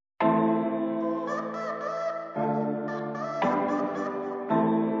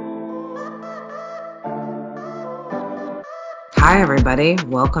Hi, everybody.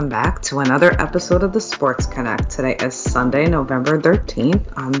 Welcome back to another episode of the Sports Connect. Today is Sunday, November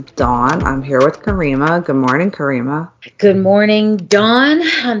 13th. I'm Dawn. I'm here with Kariemah. Good morning, Kariemah. Good morning, Dawn,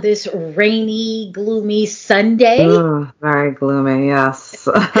 on this rainy, gloomy Sunday. Very gloomy, yes.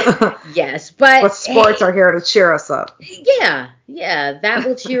 Yes, but sports are here to cheer us up. Yeah, that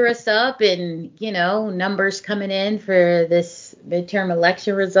will cheer us up. And, numbers coming in for this midterm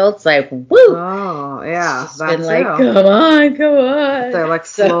election results, like, woo! Oh, yeah, it's that been too. Like, come on. They're like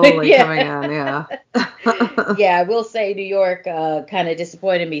slowly coming in, yeah. Yeah, I will say New York kind of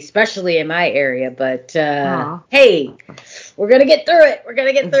disappointed me, especially in my area. But, hey, we're going to get through it. We're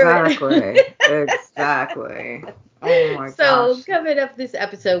going to get through it. Exactly. Oh my gosh. So coming up this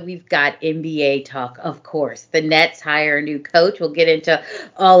episode, we've got NBA talk, of course. The Nets hire a new coach. We'll get into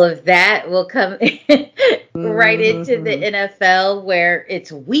all of that. We'll come right into the NFL where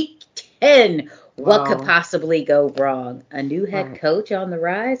it's week 10. What could possibly go wrong? A new head coach on the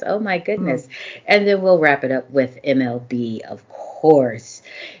rise? Oh my goodness. And then we'll wrap it up with MLB, of course.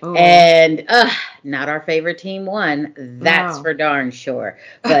 And not our favorite team won. That's for darn sure.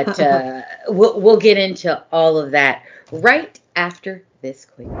 But we'll get into all of that right after this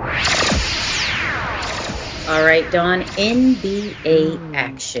quick. All right, Dawn, NBA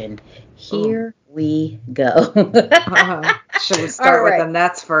action. Here we go. Should we start with the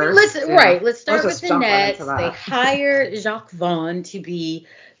Nets first? Let's start with the Nets. They hire Jacques Vaughn to be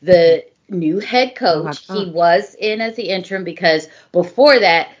the new head coach. He was in as the interim because before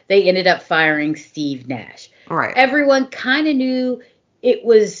that, they ended up firing Steve Nash. Right. Everyone kind of knew it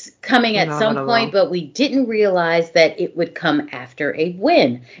was coming at some point, but we didn't realize that it would come after a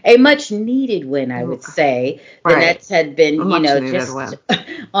win, a much-needed win, I would say. The Nets had been, just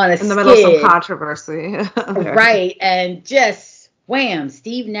on a skid. In the middle of some controversy. Right, and just, wham,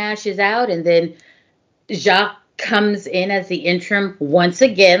 Steve Nash is out, and then Jacques comes in as the interim once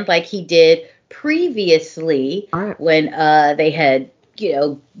again, like he did previously when they had,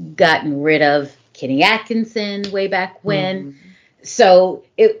 gotten rid of Kenny Atkinson way back when. So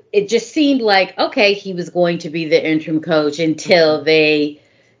it just seemed like, okay, he was going to be the interim coach until they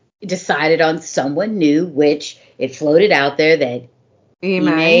decided on someone new, which it floated out there that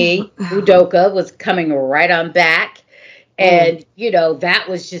Ime Udoka was coming right on back. And, that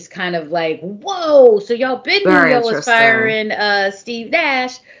was just kind of like, whoa, so y'all been knew y'all was firing Steve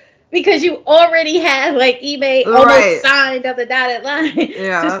Nash because you already had, Ime almost signed on the dotted line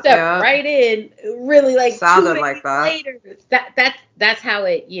to step right in, really, sounded 2 like that. Later. That's how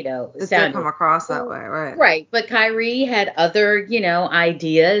it, it sounded. Did come across that way, right? Right, but Kyrie had other,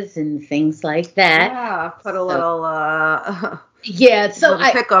 ideas and things like that. Yeah, put a little,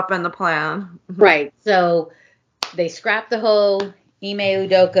 pick up in the plan. Right, so they scrapped the whole Ime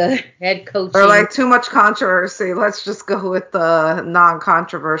Udoka head coaching. Or too much controversy. Let's just go with the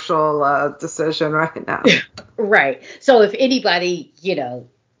non-controversial decision right now. Right. So if anybody,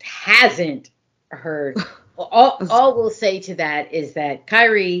 hasn't heard, all we'll say to that is that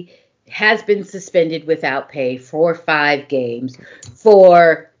Kyrie has been suspended without pay for 5 games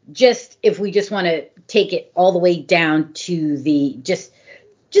for just, if we just want to take it all the way down to the just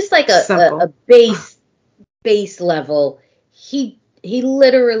like a base level, he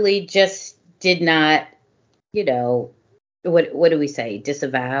literally just did not, what do we say?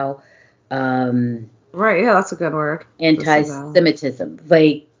 Disavow. Right. Yeah, that's a good word. Anti-Semitism.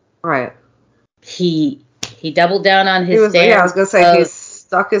 Right. He doubled down on his stance. Yeah, I was gonna say he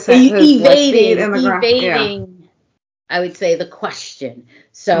stuck his feet in the ground. Evading, I would say, the question.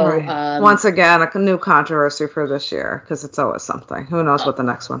 So once again, a new controversy for this year because it's always something. Who knows what the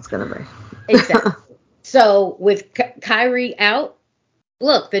next one's gonna be? Exactly. So with Kyrie out,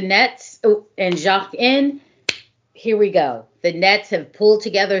 look, the Nets and Jacques in. Here we go. The Nets have pulled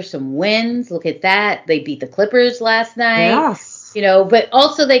together some wins. Look at that. They beat the Clippers last night. Yes. But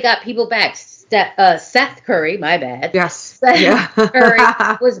also they got people back. Seth Curry, my bad. Yes. Seth Curry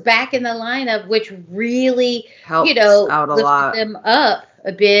was back in the lineup, which really, helped out a lot. Lifted them up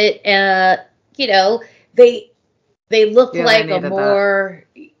a bit. They looked like a more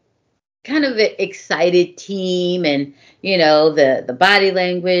kind of excited team, and the body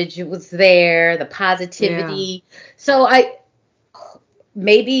language was there, the positivity. So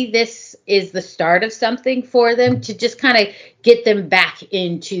maybe this is the start of something for them to just kind of get them back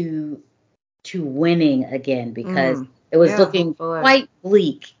into winning again, because it was looking quite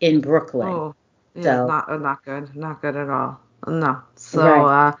bleak in Brooklyn. So not good at all. No.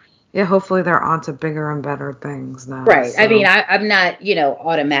 So hopefully they're on to bigger and better things now. Right. So. I mean, I'm not,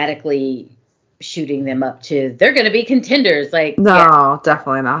 automatically shooting them up to they're going to be contenders. Like, no, yeah,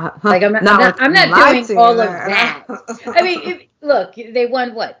 definitely not. like I'm not doing all of that. No. I mean, look, they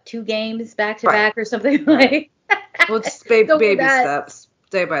won what 2 games back to Right. back or something like. Well, just So baby steps,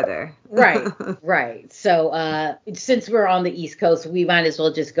 day by day. Right. So since we're on the East Coast, we might as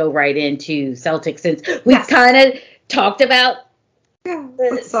well just go right into Celtics since we've kind of talked about the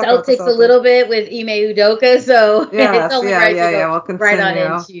Let's talk about the Celtics a Celtics. little bit with Ime Udoka. So it's only right to go We'll right on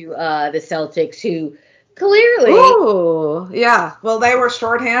continue. into the Celtics, who clearly. Ooh, yeah. Well, they were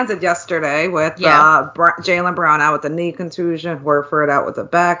shorthanded yesterday with Jaylen Brown out with a knee contusion, Horford out with a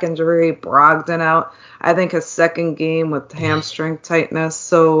back injury, Brogdon out. I think his second game with hamstring tightness.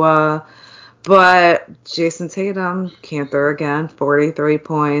 So, but Jason Tatum can't throw again, 43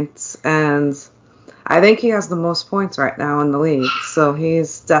 points, and I think he has the most points right now in the league. So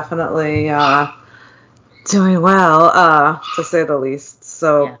he's definitely doing well, to say the least.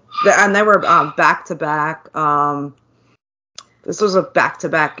 So, and they were back to back. This was a back to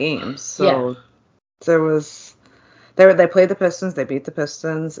back game. So there was they played the Pistons, they beat the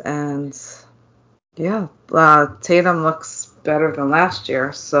Pistons, and Tatum looks better than last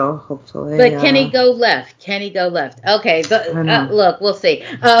year. So hopefully. But can he go left? Can he go left? Okay, but look, we'll see.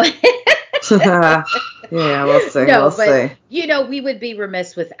 Yeah, we'll see. No, we'll but see. we would be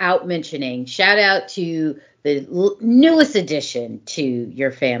remiss without mentioning. Shout out to the newest addition to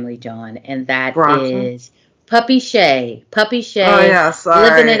your family, Dawn, and that is Puppy Shay. Puppy Shay. Oh yeah,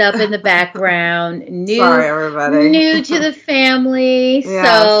 sorry. Living it up in the background. Sorry, everybody. New to the family.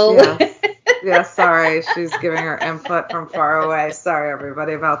 Sorry. She's giving her input from far away. Sorry,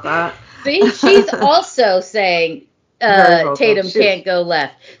 everybody, about that. See, she's also saying Tatum can't go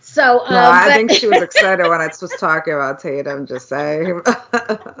left. So I think she was excited when I was talking about Tatum. Just saying.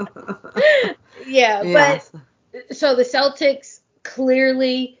 But so the Celtics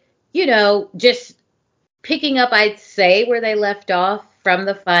clearly, just picking up, I'd say, where they left off from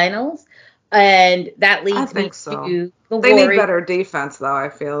the finals, and that leads me to the They Warriors. need better defense, though. I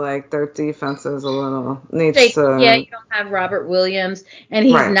feel like their defense is a little needs to. Yeah, you don't have Robert Williams, and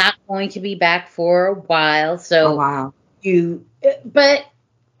he's not going to be back for a while. So but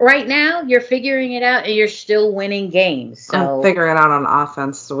right now you're figuring it out, and you're still winning games. So I'm figuring it out on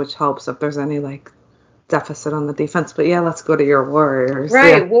offense, which helps if there's any deficit on the defense. But let's go to your Warriors.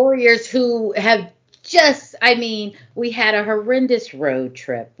 Right, Warriors who have we had a horrendous road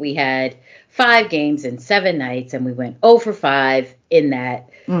trip. We had 5 games in 7 nights, and we went 0 for 5 in that.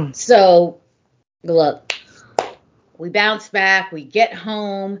 So, look, we bounce back, we get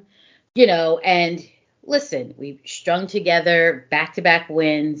home, and listen, we strung together back-to-back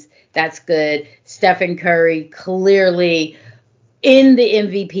wins. That's good. Stephen Curry clearly in the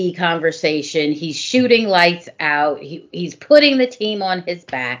MVP conversation. He's shooting lights out. He's putting the team on his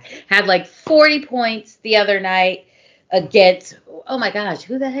back. Had 40 points the other night against, oh my gosh,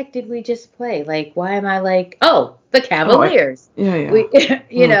 who the heck did we just play? Why am I the Cavaliers.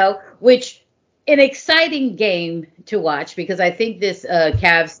 Which an exciting game to watch, because I think this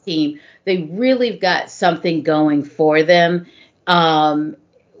Cavs team, they really got something going for them.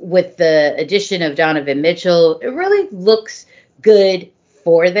 With the addition of Donovan Mitchell, it really looks good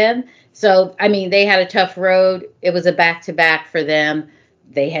for them. So, they had a tough road. It was a back-to-back for them.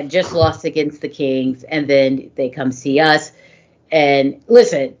 They had just lost against the Kings, and then they come see us. And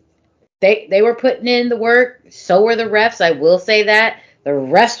listen, they were putting in the work. So were the refs. I will say that. The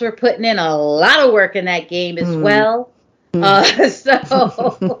refs were putting in a lot of work in that game as well. But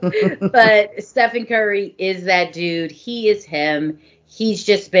Stephen Curry is that dude. He is him. He's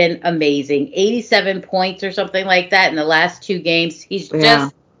just been amazing. 87 points or something like that in the last 2 games. He's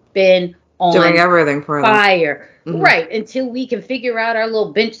just been on doing everything for fire. Right, until we can figure out our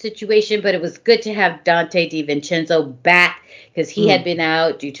little bench situation. But it was good to have Dante DiVincenzo back, because he had been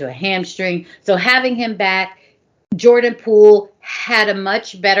out due to a hamstring. So having him back, Jordan Poole had a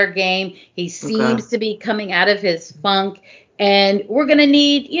much better game. He seems to be coming out of his funk. And we're going to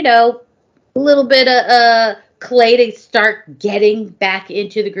need, a little bit of Clay to start getting back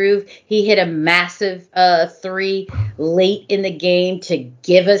into the groove. He hit a massive 3 late in the game to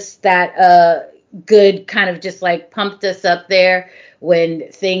give us that good kind of just pumped us up there when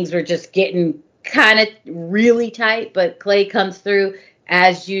things were just getting kind of really tight. But Clay comes through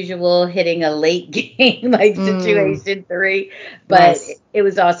as usual, hitting a late game situation 3. But it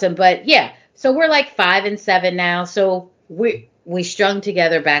was awesome. But so we're 5 and 7 now. So we strung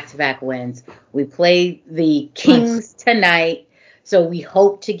together back-to-back wins. We play the Kings tonight, so we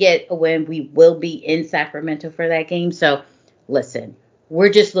hope to get a win. We will be in Sacramento for that game. So, listen, we're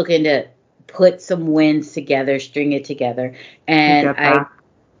just looking to put some wins together, string it together. And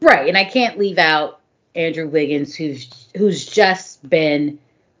Right, and I can't leave out Andrew Wiggins, who's just been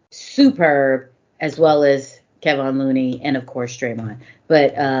superb, as well as Kevin Looney and of course Draymond.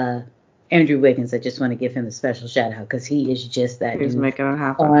 But Andrew Wiggins, I just want to give him a special shout out because he is just that He's dude making it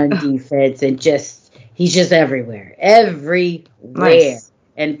happen on defense, and he's just everywhere. Nice.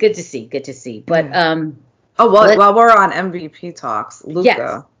 And good to see. But while we're on MVP talks,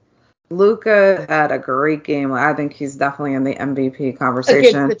 yes. Luka had a great game. I think he's definitely in the MVP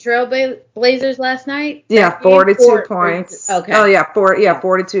conversation. Against the Trailblazers last night? Yeah, 42 points. Okay. Oh, yeah,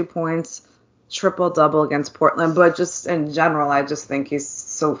 42 points. Triple-double against Portland. But just in general, I just think he's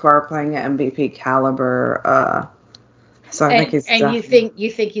so far playing at MVP caliber. So I think he's... And you think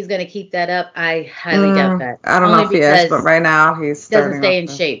he's going to keep that up? I highly doubt that. I don't know if he is, but right now he's doesn't stay in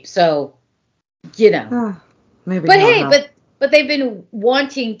shape. So, maybe. But hey, but they've been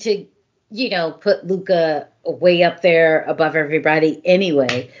wanting to, put Luka way up there above everybody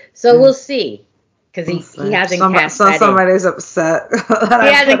anyway. So we'll see. Because he hasn't cashed that in. Somebody's upset. He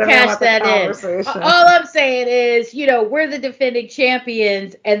hasn't cashed that in. All I'm saying is, we're the defending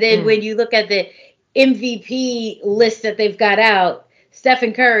champions. And then when you look at the MVP list that they've got out,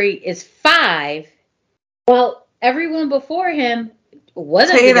 Stephen Curry is 5. Well, everyone before him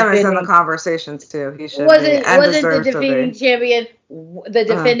wasn't Tatum is in the conversations too. He should wasn't the defending champion. The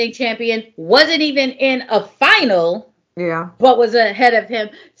defending champion wasn't even in a final. Yeah. But was ahead of him.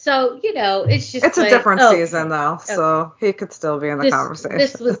 So, it's just a different season though. Okay. So he could still be in the conversation.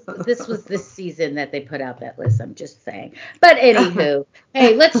 This was the season that they put out that list, I'm just saying. But anywho,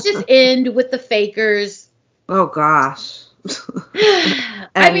 hey, let's just end with the Fakers. Oh gosh.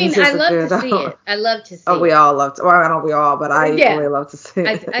 I mean, I love to see it. I love to see it. We all love to. Well, I don't know we all, but I equally love to see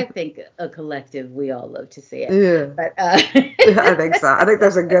it. I think a collective, we all love to see it. Yeah. But, I think so. I think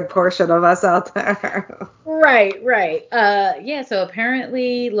there's a good portion of us out there. Right. So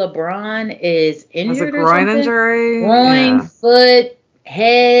apparently LeBron is injured or groin something. Injury? Groin, foot,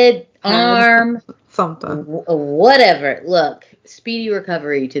 head, arm. Something. Whatever. Look, speedy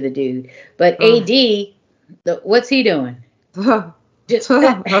recovery to the dude. But AD, what's he doing? That's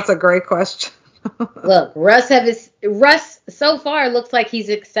a great question. Look, Russ so far looks like he's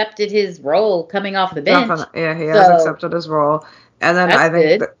accepted his role coming off the bench. Definitely. Yeah, he has accepted his role. And then I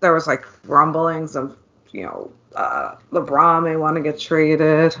think there was rumblings of, LeBron may want to get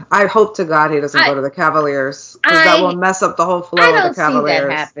traded. I hope to God he doesn't go to the Cavaliers, because that will mess up the whole flow of the Cavaliers. I don't see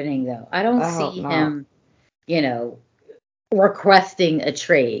that happening though. I don't see him, requesting a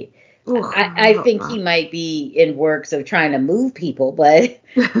trade. I think he might be in works of trying to move people, but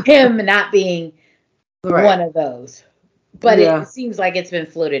him not being one of those. But it seems like it's been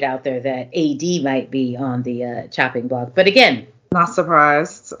floated out there that AD might be on the chopping block. But again, not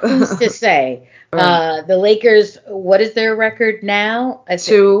surprised. Who's to say? The Lakers, what is their record now?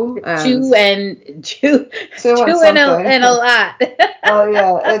 2 and a lot. Oh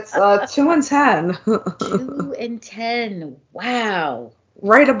yeah, it's 2-10. 2-10. Wow.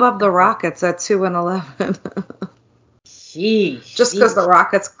 Right above the Rockets at 2-11. Sheesh. Just because the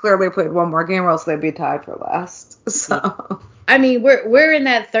Rockets clearly played one more game, or else they'd be tied for last. So. I mean, we're in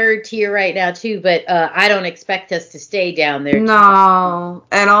that third tier right now too, but I don't expect us to stay down there. No,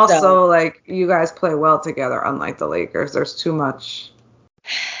 and also you guys play well together, unlike the Lakers. There's too much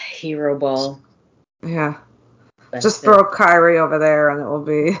hero ball. Yeah. But just throw Kyrie over there, and it will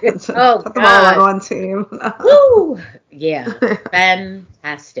be put them all on one team. Woo! Yeah,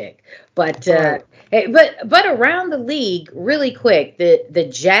 fantastic. But but around the league, really quick, the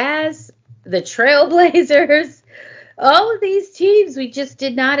Jazz, the Trailblazers, all of these teams we just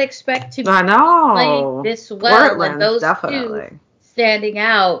did not expect to be playing this well. Portland, and those definitely. Two standing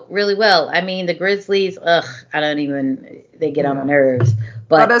out really well. I mean, the Grizzlies, they get on my nerves.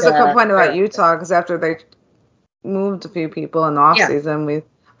 But there's a complaint about Utah, because after they moved a few people in the offseason,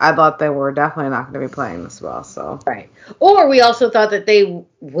 I thought they were definitely not going to be playing this well. So right. Or we also thought that they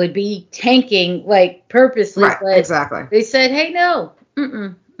would be tanking purposely. Right, but exactly. They said, "Hey, no,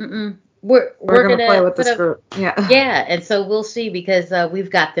 we're going to play with this group." Yeah. Yeah, and so we'll see, because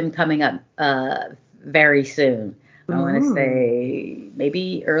we've got them coming up very soon. I want to say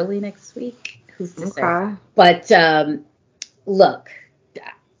maybe early next week. Who's to say? But look,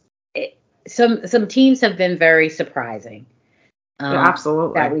 some teams have been very surprising.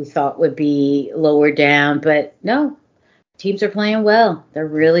 Absolutely. That we thought would be lower down, but no, teams are playing well. They're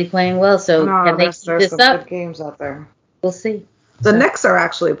really playing well. So can they keep this up? Good games out there. We'll see. The Knicks are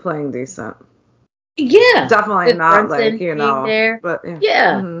actually playing decent. Yeah, definitely not Brunson there. But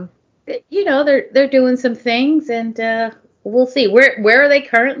yeah. They're doing some things, and we'll see. Where are they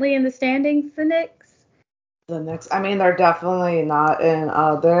currently in the standings? The Knicks? The Knicks. I mean, they're definitely not in.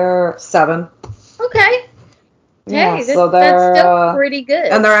 They're 7. Okay. Yeah, Hey, so that's they're still pretty and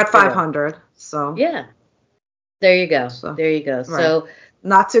good they're at for them. 500. So Yeah. There you go. so There you go. right, So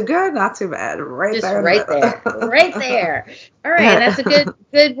not too good, not too bad. Right just there in the right there. Right middle. there. All right, and that's a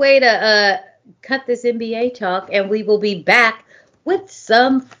good way to cut this NBA talk, and we will be back with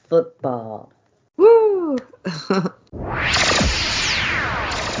some football. Woo!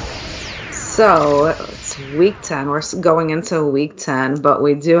 So it's week 10. We're going into week 10, but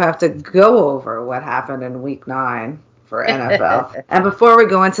we do have to go over what happened in week 9 for NFL. And before we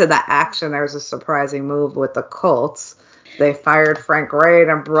go into the action, there's a surprising move with the Colts. They fired Frank Reich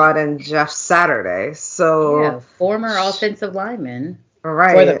and brought in Jeff Saturday. So yeah, former offensive lineman for the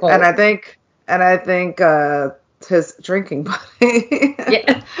right, Colts. and I think his drinking buddy.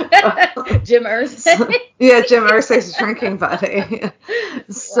 Yeah, Jim Irsay. Yeah, Jim Irsay's drinking buddy.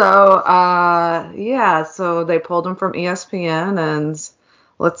 So, yeah, so they pulled him from ESPN, and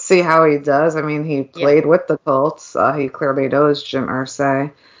let's see how he does. I mean, he Yeah. played with the Colts. He clearly knows Jim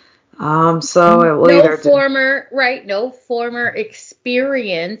Irsay. So it will No former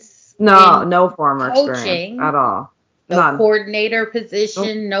experience in no former experience coaching. at all. No None. coordinator Nope.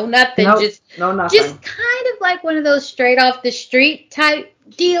 position, no nothing. Nope. No nothing. Just kind of like one of those straight off the street type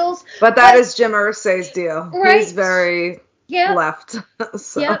deals. But that is Jim Irsay's deal. Right. He's very left.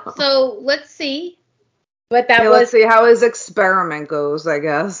 So. Yep. So let's see. But let's see how his experiment goes, I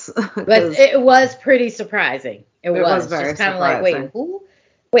guess. But it was pretty surprising. It was very just kind of surprising. like, wait, who?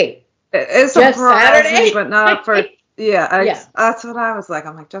 Wait. It Jeff surprised Saturday? me, but not for Yeah. That's what I was like.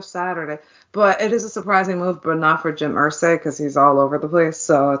 I'm like, Jeff Saturday. But it is a surprising move, but not for Jim Irsay because he's all over the place.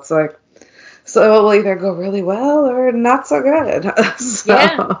 So it's like, so it will either go really well or not so good.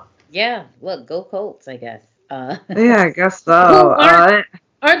 So, Yeah. Look, go Colts, I guess. yeah, I guess so.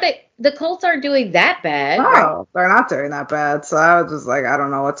 Aren't they? The Colts aren't doing that bad, right? No, they're not doing that bad. So I was just like, I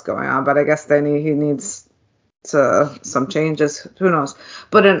don't know what's going on, but I guess he needs some changes. Who knows?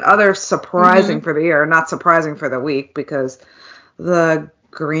 But in other surprising for the year, not surprising for the week, because the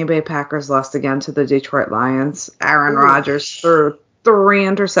Green Bay Packers lost again to the Detroit Lions. Aaron Rodgers threw 3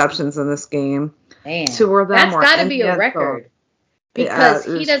 interceptions in this game. Man, 2 of them that's were got to be a record because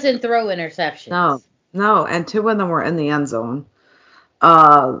he doesn't throw interceptions. No, and 2 of them were in the end zone.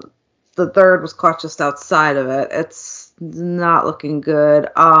 The third was caught just outside of it. It's not looking good.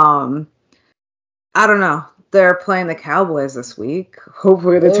 I don't know. They're playing the Cowboys this week.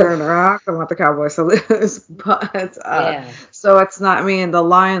 Hopefully they turn around. I want the Cowboys to lose. But so it's not, I mean, the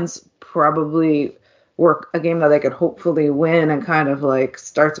Lions probably were a game that they could hopefully win and kind of like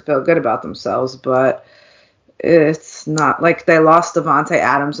start to feel good about themselves. But it's not like they lost Devontae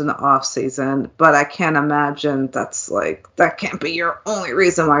Adams in the offseason, but I can't imagine that can't be your only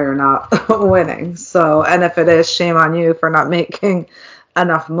reason why you're not winning. So, and if it is, shame on you for not making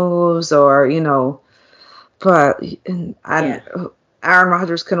enough moves or, but Aaron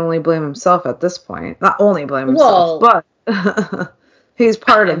Rodgers can only blame himself at this point. Not only blame himself, but he's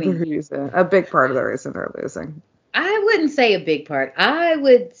part of the reason, a big part of the reason they're losing. I wouldn't say a big part. I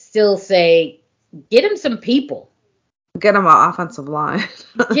would still say get him some people. Get him an offensive line.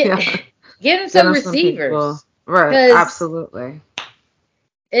 Get him some receivers. Right, absolutely.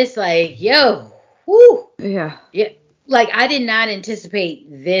 It's like, yo, whoo. Yeah. Like, I did not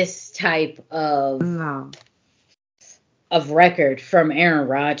anticipate this type of record from Aaron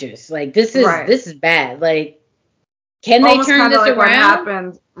Rodgers. Like, this is bad. Like, can they turn this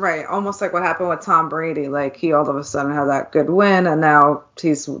around? Almost like what happened with Tom Brady. Like, he all of a sudden had that good win, and now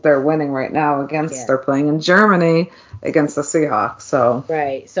they're winning right now they're playing in Germany against the Seahawks. So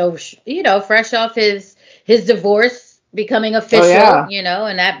so fresh off his divorce becoming official,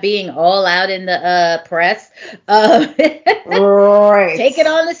 and that being all out in the press, right? Take it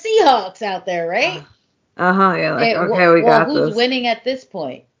on the Seahawks out there, right? Yeah. Like, okay, we got this. Who's winning at this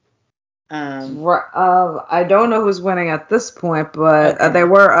point? I don't know who's winning at this point, but they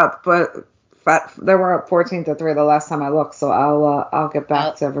were up, they were up 14-3 the last time I looked. So I'll get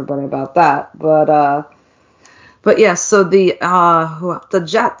back to everybody about that. But yeah, so the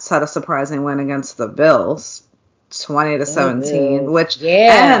Jets had a surprising win against the Bills, 20-17,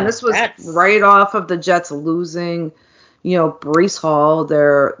 and this was right off of the Jets losing. Breece Hall,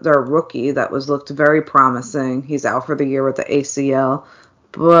 their rookie that looked very promising. He's out for the year with the ACL.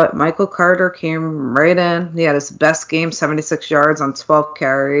 But Michael Carter came right in. He had his best game, 76 yards on 12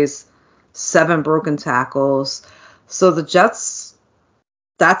 carries, 7 broken tackles. So the Jets,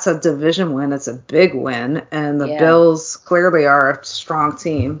 that's a division win. It's a big win. And the Bills clearly are a strong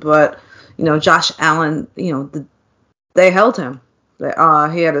team. But, Josh Allen, they held him.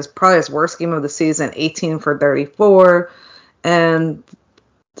 He had probably his worst game of the season, 18 for 34, and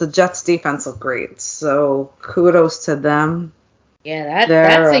the Jets defense looked great. So kudos to them. Yeah,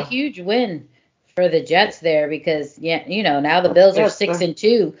 that's a huge win for the Jets there because now the Bills are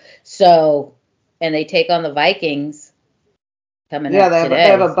 6-2. So, and they take on the Vikings coming up today. They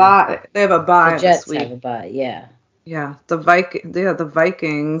have a bye. They have a bye the Jets this week. have a bye. Yeah. Yeah, the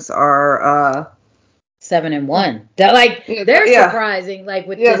Vikings are 7-1. They're surprising,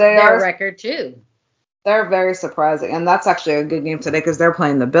 with their record too. They're very surprising, and that's actually a good game today because they're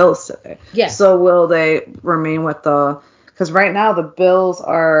playing the Bills today. Yeah. So will they remain with because right now the Bills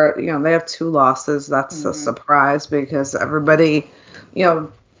are, they have 2 losses. That's a surprise because everybody,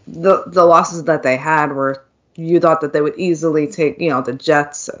 the losses that they had were, you thought that they would easily take, the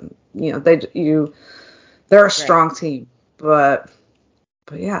Jets, and they're a strong team, but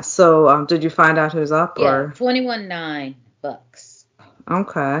yeah. So did you find out who's up? Yeah, or 21-9 Bucks.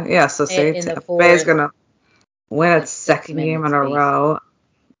 Okay, yeah. So say Tampa Bay's gonna win its second game in a row.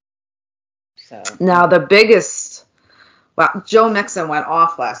 So now the biggest. Well, Joe Mixon went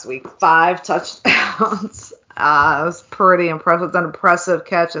off last week. 5 touchdowns. It was pretty impressive. It was an impressive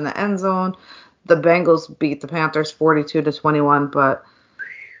catch in the end zone. The Bengals beat the Panthers 42-21, but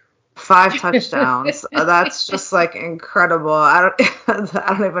 5 touchdowns. That's just incredible. I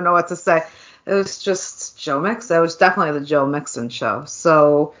don't even know what to say. It was just Joe Mixon. It was definitely the Joe Mixon show.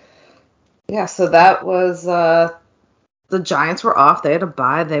 So yeah, so that was the Giants were off. They had a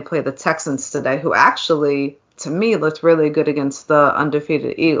bye. They played the Texans today, who actually, to me, looked really good against the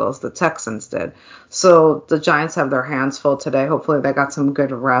undefeated Eagles. The Texans did. So the Giants have their hands full today. Hopefully they got some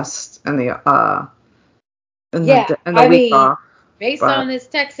good rest in the week off. Based on this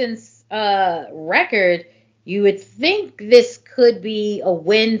Texans record, you would think this could be a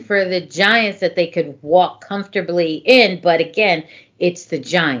win for the Giants that they could walk comfortably in, but again, it's the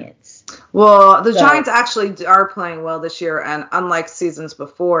Giants. Well, the Giants actually are playing well this year, and unlike seasons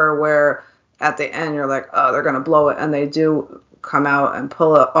before where at the end you're like, oh, they're going to blow it, and they do come out and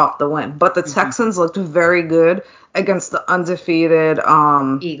pull it off the win. But the Texans looked very good against the undefeated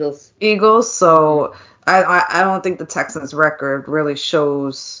Eagles. So I don't think the Texans' record really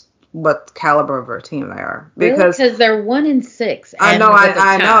shows what caliber of a team they are. Because they're 1-6. I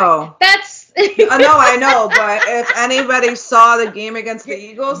know. That's I know, but if anybody saw the game against the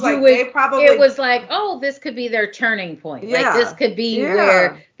Eagles, they probably... It was this could be their turning point. Yeah. This could be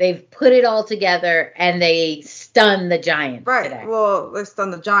where they've put it all together and they stun the Giants today. Well, they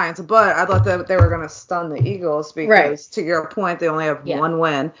stunned the Giants, but I thought that they were going to stun the Eagles because, to your point, they only have 1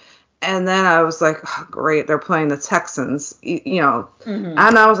 win. And then I was like, oh, great, they're playing the Texans, And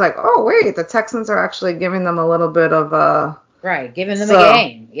I was like, oh, wait, the Texans are actually giving them a little bit of a... Right, giving them a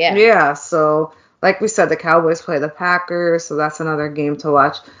game, yeah. Yeah, so like we said, the Cowboys play the Packers, so that's another game to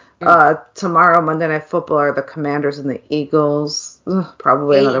watch. Tomorrow, Monday Night Football, are the Commanders and the Eagles.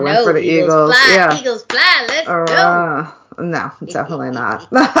 Probably another win for the Eagles. Fly, yeah. Eagles fly, let's go. No, definitely not.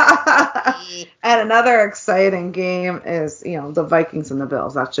 And another exciting game is, the Vikings and the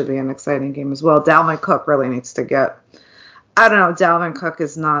Bills. That should be an exciting game as well. Dalvin Cook really needs to get... I don't know, Dalvin Cook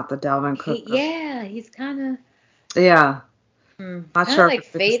is not the Dalvin Cook. He's kind of... Yeah. Not sure.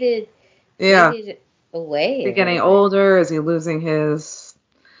 Faded away. Is he getting older? Is he losing his...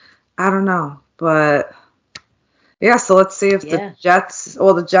 I don't know. But... Yeah, so let's see if the Jets...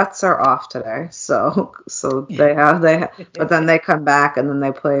 Well, the Jets are off today, so they have... But then they come back and then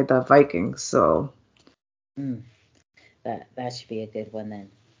they play the Vikings, so... That should be a good one then.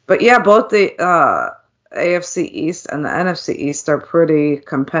 But yeah, both the AFC East and the NFC East are pretty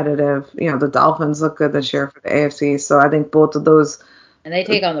competitive. The Dolphins look good this year for the AFC, so I think both of those... And they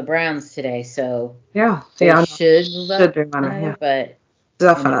take on the Browns today, so... Yeah. They should move up, but...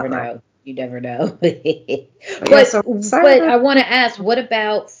 Definitely. You never know. But I want to ask, what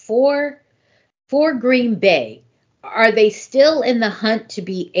about for Green Bay? Are they still in the hunt to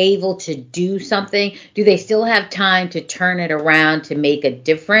be able to do something? Do they still have time to turn it around to make a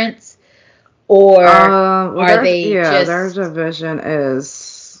difference? Or are they just... their division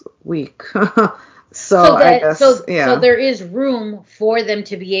is weak. So I guess, so there is room for them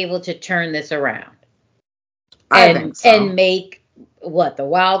to be able to turn this around. I think so. And make... the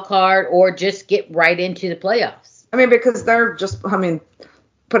wild card, or just get right into the playoffs? I mean, because they're just,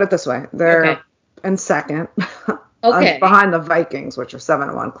 put it this way. They're in second. Behind the Vikings, which are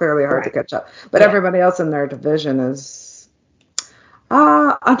 7-1. Clearly hard to catch up. But everybody else in their division is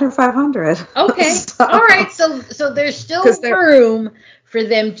under 500. Okay. All right. So there's still room for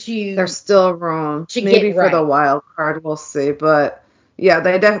them to... There's still room. Maybe for the wild card. We'll see. But Yeah,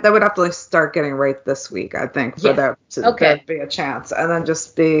 they would have to start getting right this week, I think, for there to be a chance, and then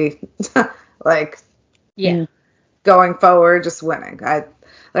just be going forward, just winning.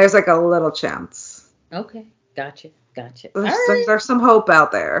 There's a little chance. Okay, gotcha. There's some hope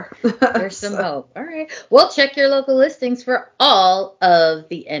out there. There's some hope. All right. Well, check your local listings for all of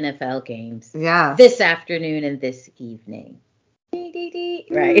the NFL games. Yeah. This afternoon and this evening.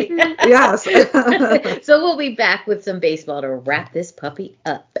 Right. Yes. So we'll be back with some baseball to wrap this puppy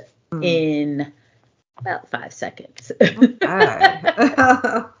up in about 5 seconds.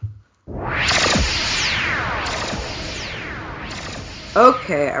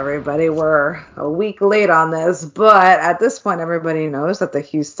 Okay, everybody, we're a week late on this, but at this point, everybody knows that the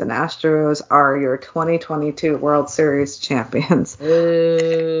Houston Astros are your 2022 World Series champions. I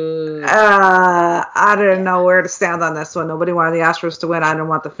didn't know where to stand on this one. Nobody wanted the Astros to win. I didn't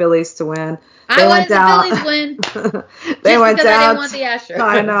want the Phillies to win. I wanted the Phillies win. They went down. I didn't want the Astros.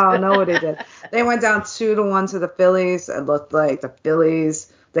 I know, nobody did. They went down 2-1 to the Phillies. It looked like the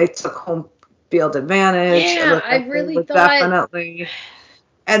Phillies, they took home field advantage. Yeah, I really thought. Definitely.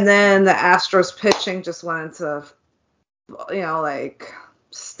 And then the Astros pitching just went into,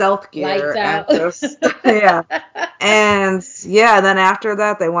 stealth gear. Lights out. And then after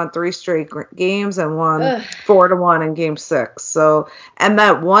that, they won 3 straight games and won 4-1 in Game 6. So, and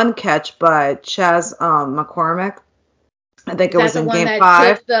that one catch by Chas McCormick, I think it was in Game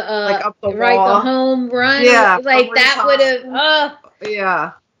 5. Took the, up the right, wall. the home run. Yeah. That would have.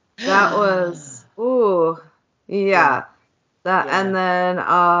 Yeah. That was, yeah. And then,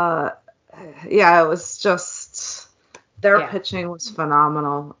 it was just, their pitching was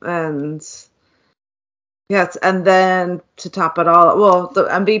phenomenal. And, yes, and then to top it all, the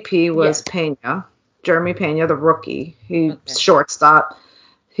MVP was Pena, Jeremy Pena, the rookie. Shortstop.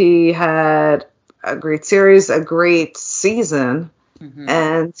 He had a great series, a great season,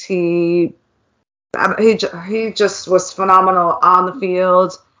 and he just was phenomenal on the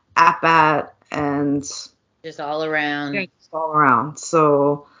field, at bat, and just all around. Yeah, just all around.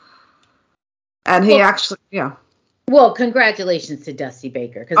 So, and he actually, Well, congratulations to Dusty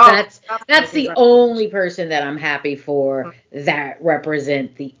Baker, because that's the only person that I'm happy for that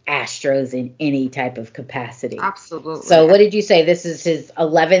represent the Astros in any type of capacity. Absolutely. So what did you say? This is his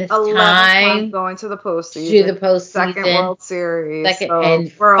 11th time going to the postseason. Second World Series.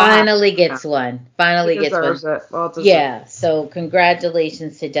 And finally gets one. Finally gets one. Well deserved. Yeah. So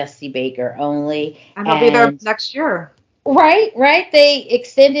congratulations to Dusty Baker only. And he'll be there next year. Right. They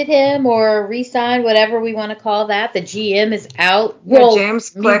extended him or re-signed, whatever we want to call that. The GM is out. Well, James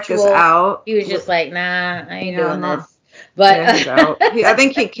Click is out. He was just like, nah, I ain't doing this. But he's out. I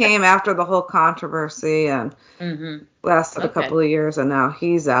think he came after the whole controversy and lasted a couple of years, and now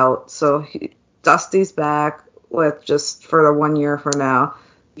he's out. So Dusty's back with just for the 1 year for now.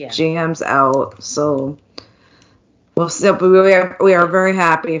 Yeah. GM's out. So we'll see. We are very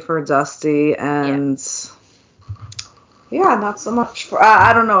happy for Dusty and. Yeah, not so much.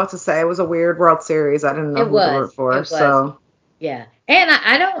 I don't know what to say. It was a weird World Series. I didn't know who to root for. So yeah, and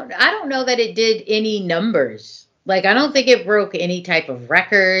I don't know that it did any numbers. I don't think it broke any type of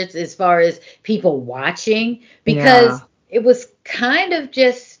records as far as people watching, because it was kind of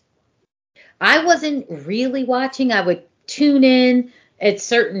just. I wasn't really watching. I would tune in at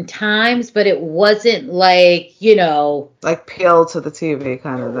certain times, but it wasn't like peeled to the TV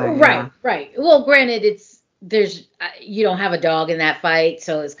kind of thing. Right. Well, granted, you don't have a dog in that fight,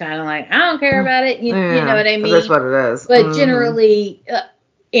 so it's kind of like, I don't care about it. You know what I mean? That's what it is. But generally,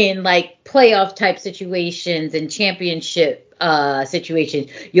 in playoff type situations and championship situations,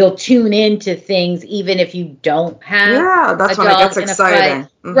 you'll tune into things even if you don't have that's a when dog it gets in exciting. A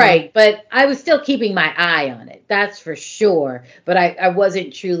fight. Right, but I was still keeping my eye on it. That's for sure. But I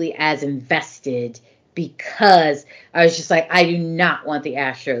wasn't truly as invested, because I was just like, I do not want the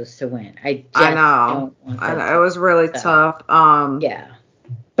Astros to win. I know. Don't want them it was really tough.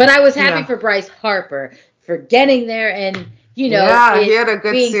 But I was happy for Bryce Harper for getting there, and he had a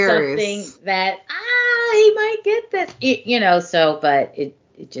good being series. Something that he might get this, but it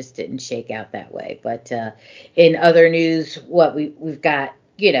just didn't shake out that way. But in other news, what we've got,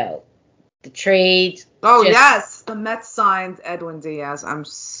 the trades. Oh, yes. The Mets signed Edwin Diaz. I'm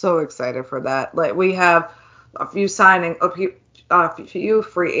so excited for that. We have a few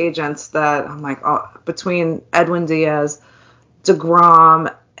free agents that I'm like, between Edwin Diaz,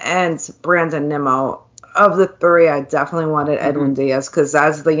 DeGrom, and Brandon Nimmo. Of the three, I definitely wanted Edwin Diaz, because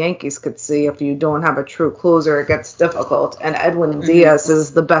as the Yankees could see, if you don't have a true closer, it gets difficult. And Edwin Diaz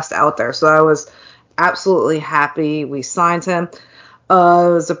is the best out there. So I was absolutely happy we signed him. It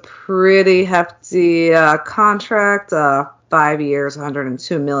was a pretty hefty contract, 5 years,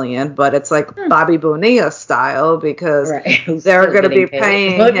 $102 million, but it's like Bobby Bonilla style because they're going to be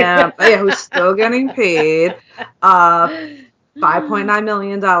paying him. Who's still getting paid. $5.9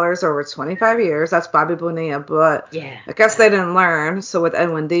 million over 25 years. That's Bobby Bonilla, but I guess they didn't learn. So with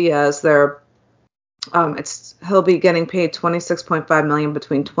Edwin Diaz, he'll be getting paid $26.5 million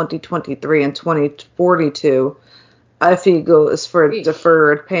between 2023 and 2042 if he goes for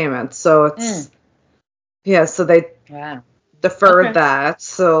deferred payments. So it's so they deferred that.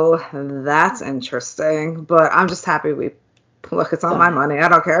 So that's interesting. But I'm just happy it's on my money. I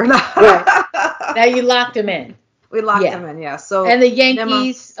don't care. Now you locked him in. We locked him in, yeah. So and the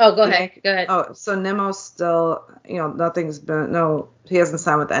Yankees. Go ahead. Oh, so Nimmo's still, he hasn't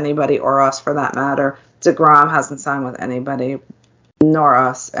signed with anybody or us for that matter. DeGrom hasn't signed with anybody nor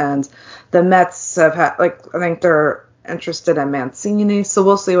us, and the Mets have had I think they're interested in Mancini. So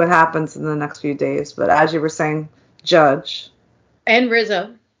we'll see what happens in the next few days. But as you were saying, Judge and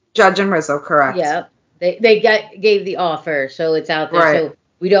Rizzo, correct? Yeah, they gave the offer, so it's out there. Right. So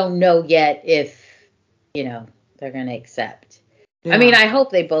we don't know yet if they're going to accept. Yeah. I mean, I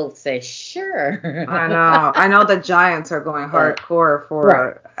hope they both say sure. I know the Giants are going hardcore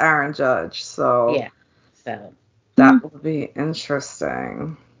for Aaron Judge. So that will be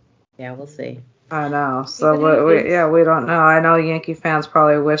interesting. Yeah, we'll see. I know. So we don't know. I know Yankee fans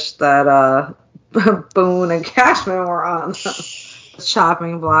probably wish that Boone and Cashman were on the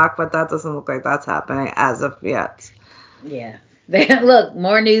chopping block, but that doesn't look like that's happening as of yet. Yeah. Look,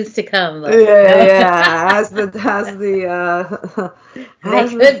 more news to come. Look. Yeah. They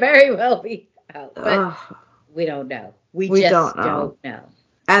could very well be out, but we don't know. We just don't know.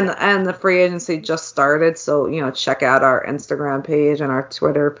 And the free agency just started, so check out our Instagram page and our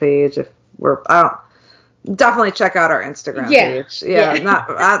Twitter page if definitely check out our Instagram page. Yeah.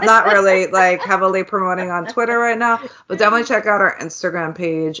 Not really heavily promoting on Twitter right now, but definitely check out our Instagram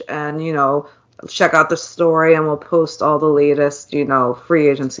page and check out the story, and we'll post all the latest, free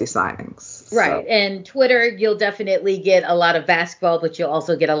agency signings. Right. So. And Twitter, you'll definitely get a lot of basketball, but you'll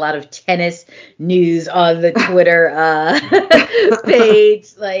also get a lot of tennis news on the Twitter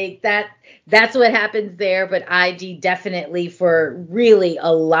page. That's what happens there. But IG definitely for really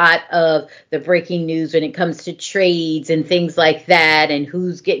a lot of the breaking news when it comes to trades and things like that and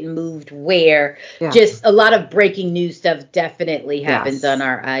who's getting moved where. Yeah. Just a lot of breaking news stuff definitely happens on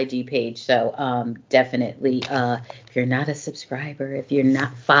our IG page. So definitely if you're not a subscriber, if you're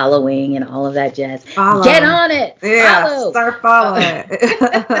not following and all of that jazz, get on it. Yeah, start following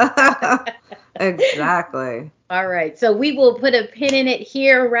it. Exactly. All right, so we will put a pin in it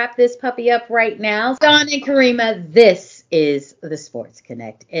here, wrap this puppy up right now. Dawn and Kariemah, this is the Sports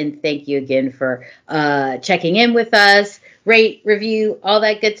Connect, and thank you again for checking in with us. Rate, review, all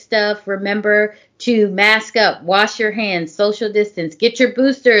that good stuff. Remember to mask up, wash your hands, social distance, get your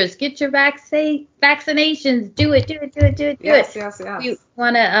boosters, get your vaccinations. Do it. Yes. You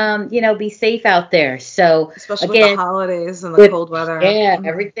want to, be safe out there. So especially with the holidays and the cold weather. Yeah,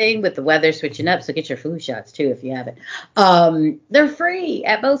 everything with the weather switching up. So get your flu shots too if you haven't. They're free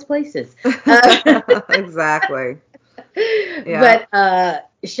at most places. Exactly. Yeah. But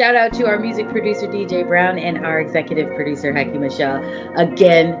shout out to our music producer DJ Brown and our executive producer Hakima Shah.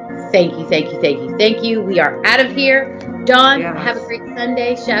 Again, thank you. We are out of here. Dawn, have a great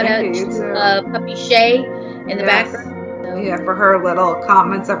Sunday. Shout out to Puppy Shay in the background. So. Yeah, for her little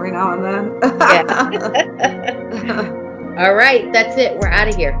comments every now and then. Yeah. All right, that's it. We're out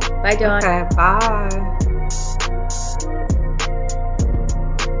of here. Bye, Dawn. Okay, bye.